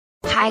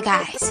Hi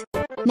guys!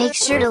 Make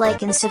sure to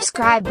like and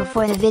subscribe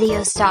before the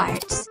video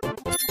starts.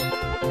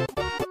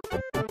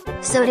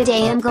 So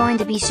today I'm going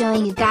to be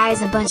showing you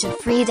guys a bunch of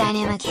free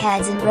dynamic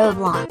heads in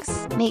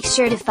Roblox. Make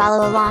sure to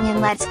follow along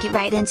and let's get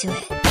right into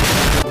it.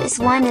 This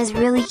one is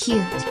really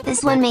cute.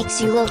 This one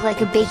makes you look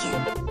like a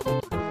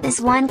bacon.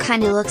 This one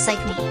kinda looks like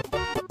me.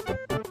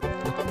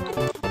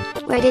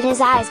 Where did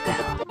his eyes go?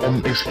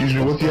 Excuse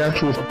me, what the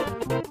actual...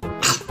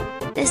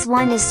 This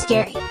one is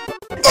scary.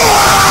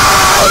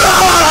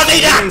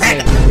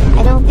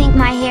 I don't think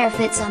my hair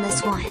fits on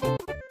this one.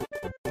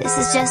 This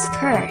is just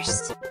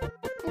cursed.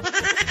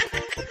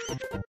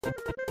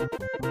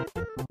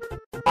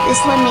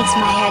 This one makes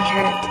my head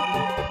hurt.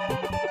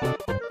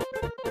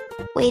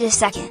 Wait a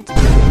second.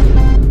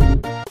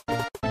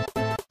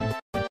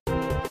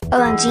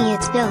 OMG,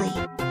 it's Billy.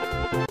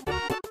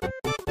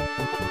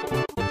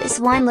 This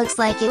one looks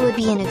like it would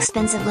be an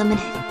expensive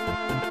limited.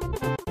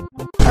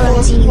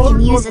 OMG, you can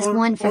use this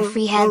one for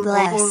free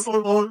headless.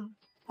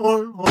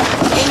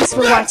 Thanks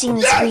for watching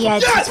this free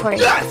head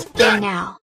tutorial. Bye now.